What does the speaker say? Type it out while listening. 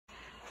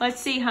Let's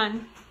see,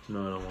 hun.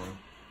 No, I don't want to.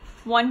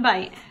 One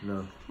bite.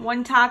 No.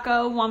 One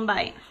taco, one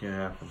bite. Can't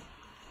happen.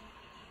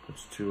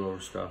 It's too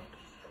overstuffed.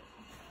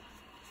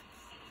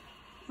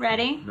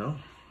 Ready? No.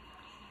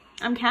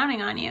 I'm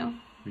counting on you.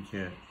 You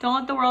can't. Don't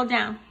let the world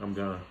down. I'm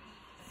gonna.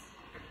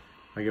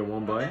 I get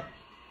one bite?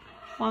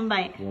 One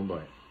bite. One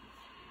bite.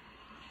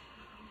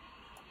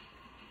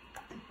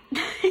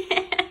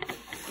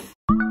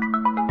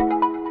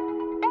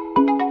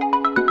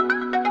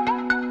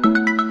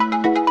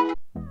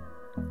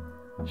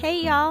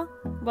 Hey y'all,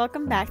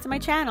 welcome back to my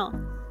channel.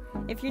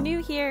 If you're new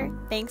here,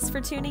 thanks for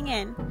tuning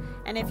in.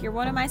 And if you're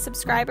one of my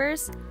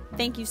subscribers,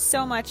 thank you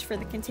so much for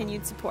the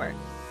continued support.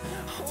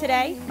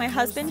 Today, my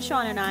husband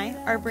Sean and I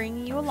are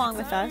bringing you along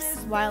with us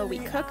while we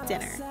cook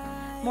dinner.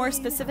 More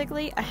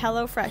specifically, a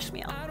HelloFresh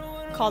meal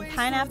called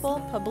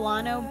Pineapple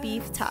Poblano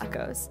Beef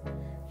Tacos.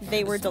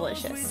 They were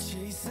delicious.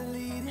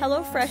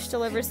 HelloFresh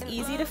delivers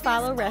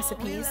easy-to-follow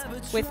recipes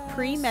with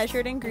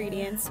pre-measured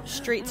ingredients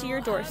straight to your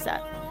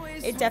doorstep.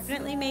 It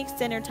definitely makes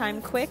dinner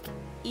time quick,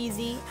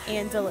 easy,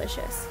 and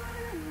delicious.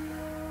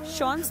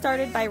 Sean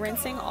started by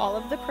rinsing all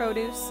of the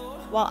produce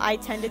while I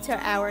tended to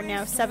our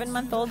now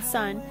 7-month-old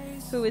son,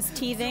 who is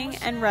teething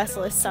and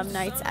restless some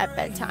nights at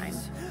bedtime.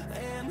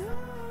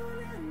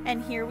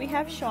 And here we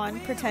have Sean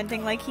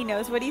pretending like he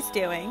knows what he's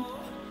doing,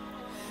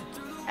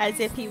 as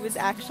if he was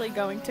actually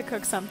going to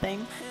cook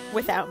something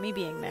without me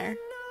being there.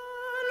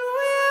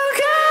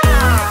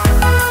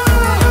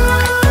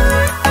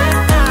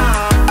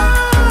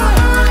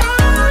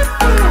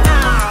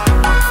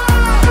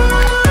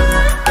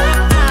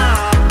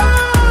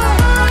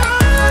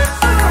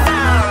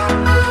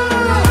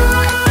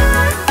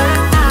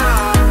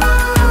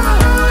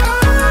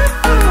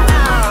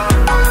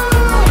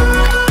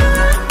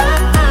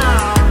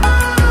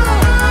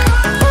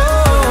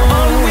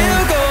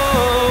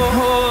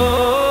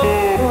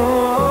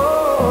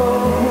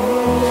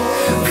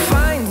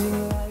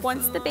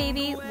 Once the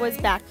baby was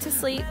back to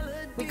sleep,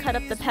 we cut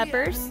up the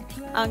peppers,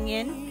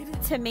 onion,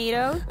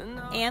 tomato,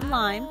 and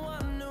lime,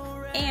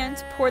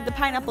 and poured the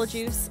pineapple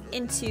juice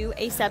into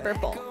a separate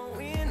bowl.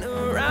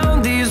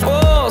 Around these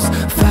walls,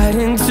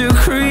 fighting to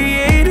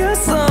create a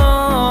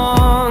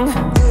song.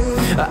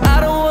 I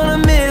don't wanna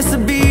miss a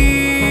beat.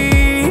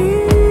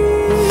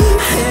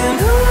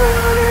 And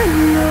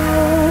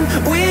on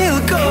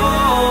we'll go,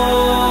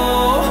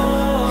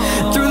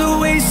 through the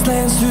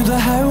wastelands, through the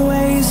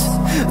highways,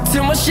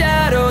 till my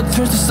shadow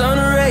turns to sun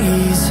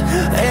rays.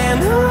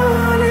 And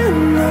on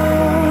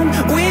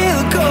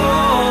we'll go,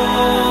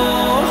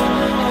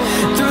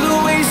 through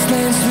the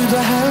wastelands, through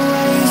the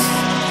highways,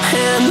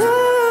 and on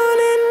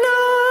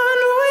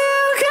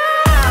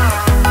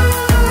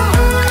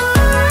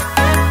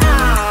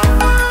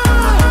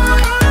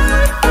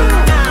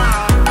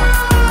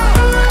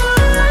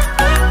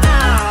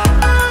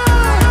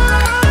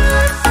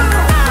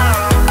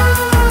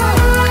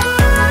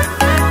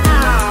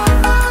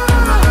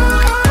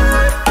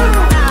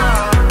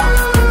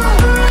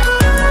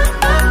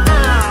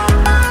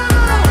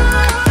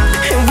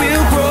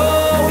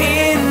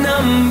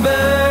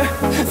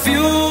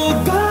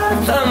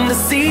we'll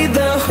see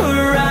the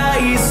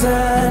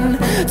horizon,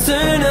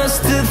 turn us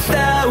to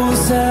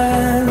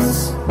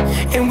thousands,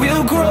 and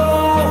we'll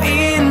grow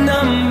in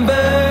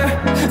number,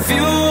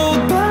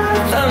 fueled by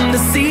them to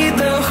see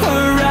the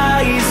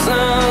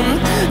horizon,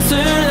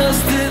 turn us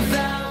to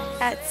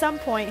thousands. At some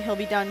point, he'll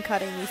be done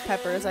cutting these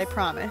peppers, I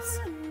promise.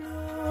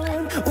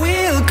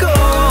 We'll go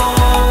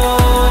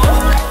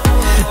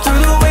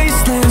through the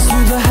wastelands,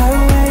 through the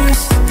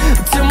highways,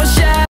 till my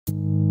shadow.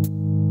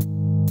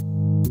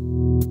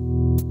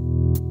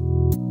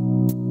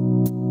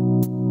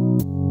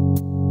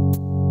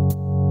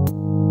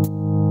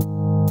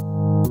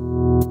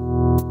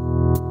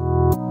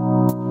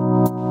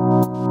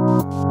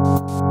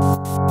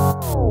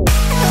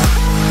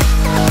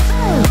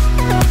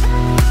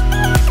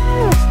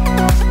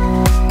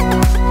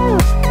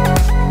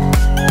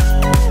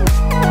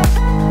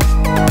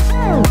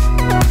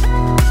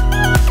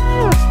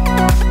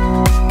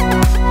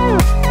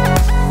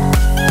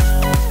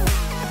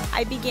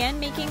 I began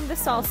making the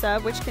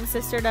salsa, which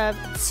consisted of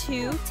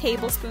 2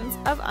 tablespoons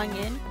of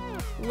onion,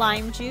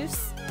 lime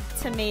juice,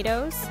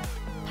 tomatoes,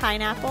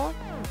 pineapple,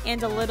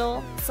 and a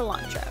little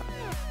cilantro.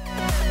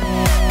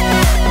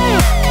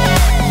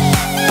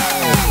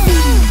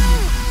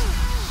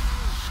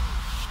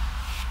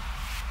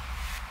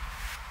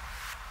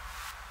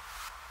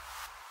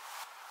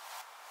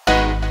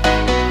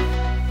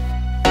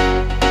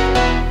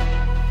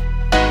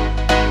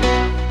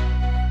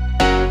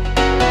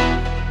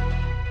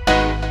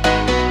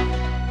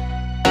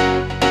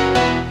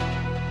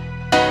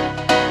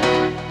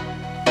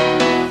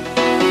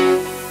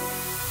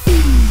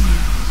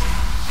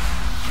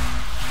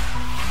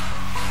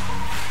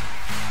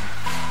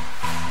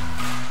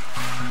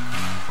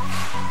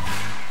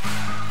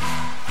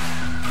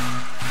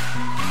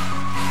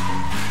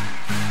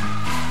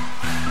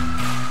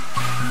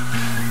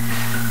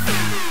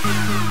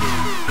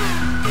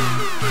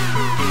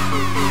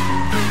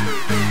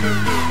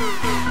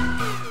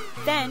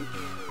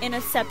 In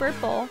a separate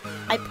bowl,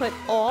 I put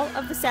all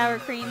of the sour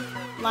cream,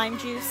 lime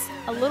juice,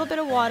 a little bit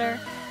of water,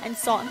 and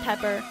salt and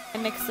pepper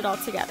and mixed it all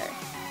together.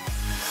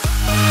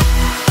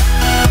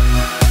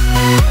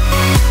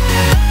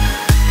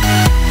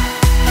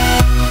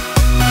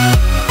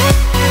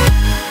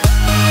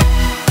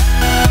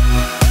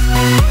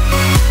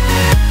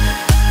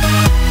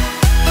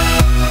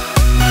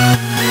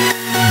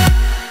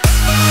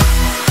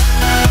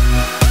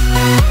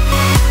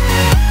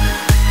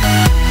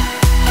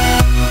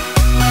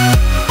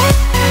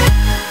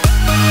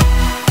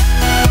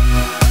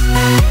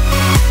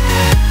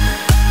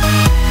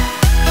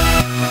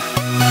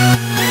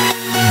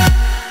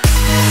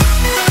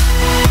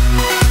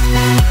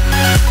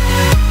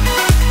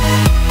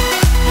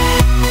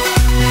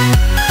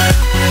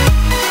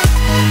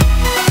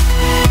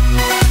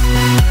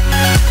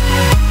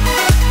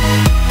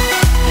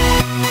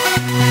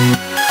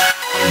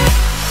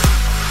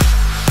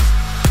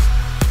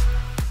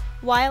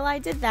 While I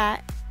did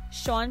that,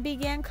 Sean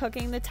began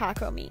cooking the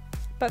taco meat.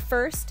 But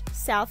first,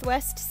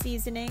 Southwest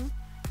seasoning,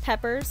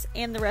 peppers,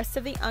 and the rest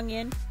of the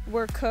onion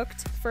were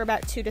cooked for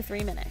about 2 to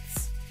 3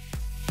 minutes.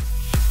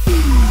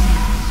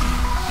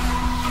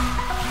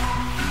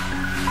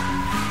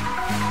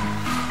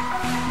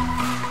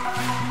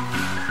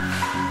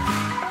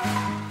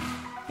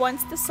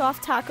 Once the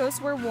soft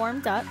tacos were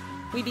warmed up,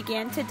 we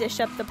began to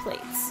dish up the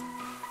plates.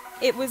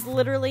 It was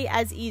literally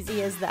as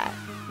easy as that,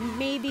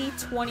 maybe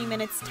 20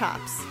 minutes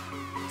tops,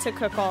 to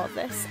cook all of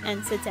this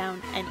and sit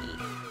down and eat.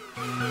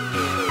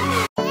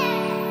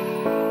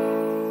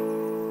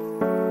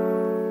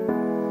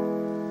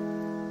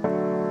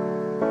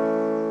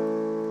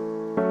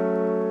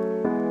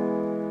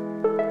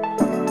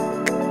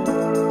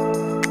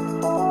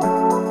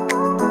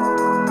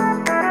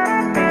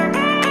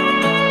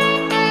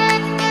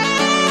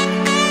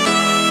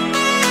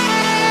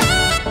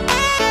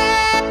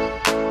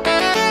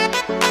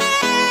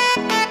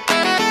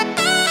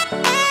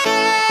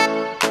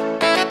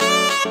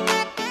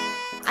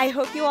 I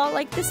hope you all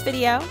liked this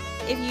video.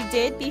 If you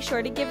did, be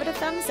sure to give it a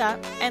thumbs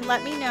up and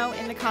let me know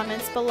in the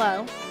comments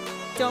below.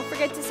 Don't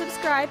forget to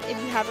subscribe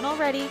if you haven't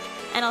already,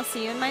 and I'll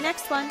see you in my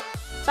next one.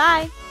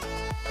 Bye!